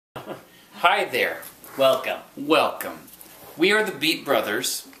Hi there. Welcome. Welcome. We are the Beat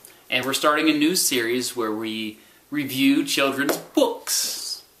Brothers, and we're starting a new series where we review children's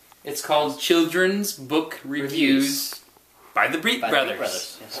books. It's called Children's Book Reviews by the Beat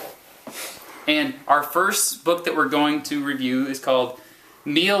Brothers. Yes. And our first book that we're going to review is called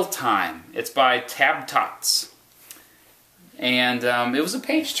Mealtime. It's by Tab Tots. And it was a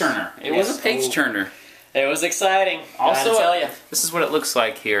page-turner. It was a page-turner. It was exciting. Also, tell you. This is what it looks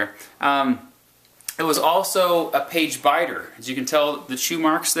like here. It was also a page biter. As you can tell, the chew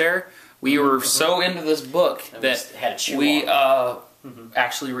marks there. We were so into this book that had a chew we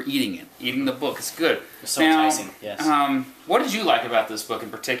actually were eating the book. It's good. It was so enticing. Yes. What did you like about this book in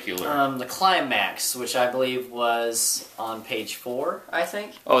particular? The climax, which I believe was on page 4, I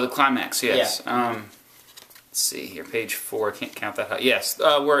think. Oh, the climax. Yes. Yeah. Let's see here, page 4. I can't count that out. Yes,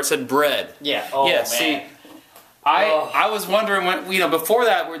 where it said bread. Yeah. Oh yeah, man. See, I was wondering when before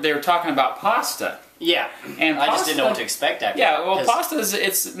that they were talking about pasta. Yeah. And I just didn't know what to expect after. Yeah. Well, pasta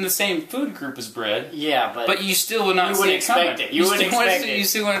it's in the same food group as bread. Yeah, but you still would not see it coming. You wouldn't expect it. You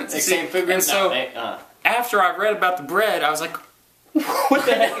still wouldn't the same food group. And so after I read about the bread, I was like, what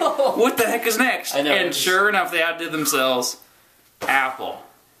the heck? What the heck is next? I know. And sure enough, they outdid themselves. Apple.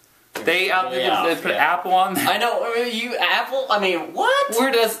 They put apple on there. I know. You apple? I mean, what?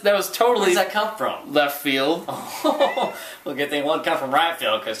 That was totally Where does that come from? left field. Well, good thing it won't come from right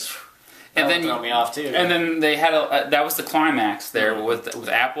field because that would throw me off too. And then they had that was the climax there with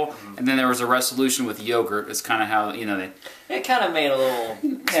apple, and then there was a resolution with yogurt. It's kind of how they. It kind of made a little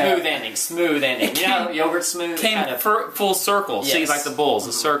smooth ending. Smooth ending. You know, yogurt smooth. Came full circle. Yes. See, like the bowls,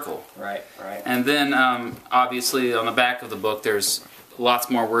 a circle. Right. And then obviously on the back of the book, there's lots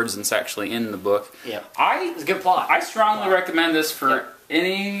more words than's actually in the book. Yeah. It's a good plot. I strongly recommend this for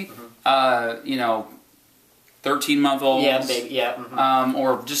any 13-month-olds. Yeah, baby. Yeah.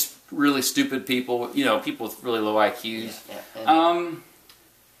 Or just really stupid people. People with really low IQs. Yeah.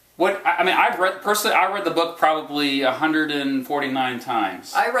 I read the book probably 149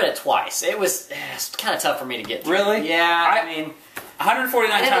 times. I read it twice. It was kind of tough for me to get through. Really? Yeah. I mean, 149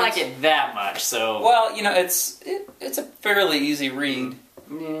 times. I didn't like it that much. So. Well, it's a fairly easy read.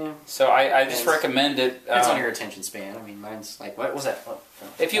 Yeah. So I just recommend it. It's on your attention span. I mean, mine's like, what was that?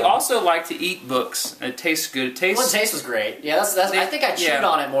 If you also like to eat books, it tastes good. The taste was great. Yeah, that's. I think I chewed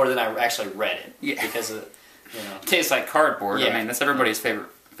on it more than I actually read it. Yeah. Because of, It tastes like cardboard. Yeah. I mean, that's everybody's favorite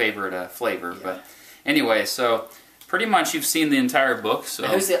flavor. Yeah. But anyway, so pretty much you've seen the entire book. So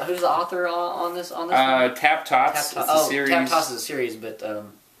who's the author on this? On this one? Tab Tots. It's a series. Tab Tots is a series, but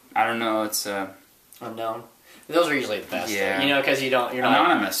I don't know. It's unknown. Those are usually the best. Yeah. Because you're not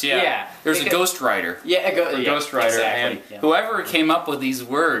anonymous. Yeah. Yeah. There's a ghostwriter. Yeah, a ghostwriter, exactly. and whoever came up with these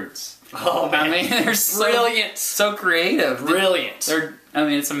words. Oh man, I mean, they're brilliant, so creative, brilliant.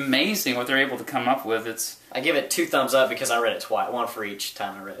 It's amazing what they're able to come up with. I give it 2 thumbs up because I read it twice, one for each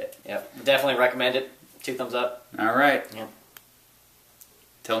time I read it. Yep, definitely recommend it. 2 thumbs up. All right. Yep.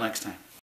 Till next time.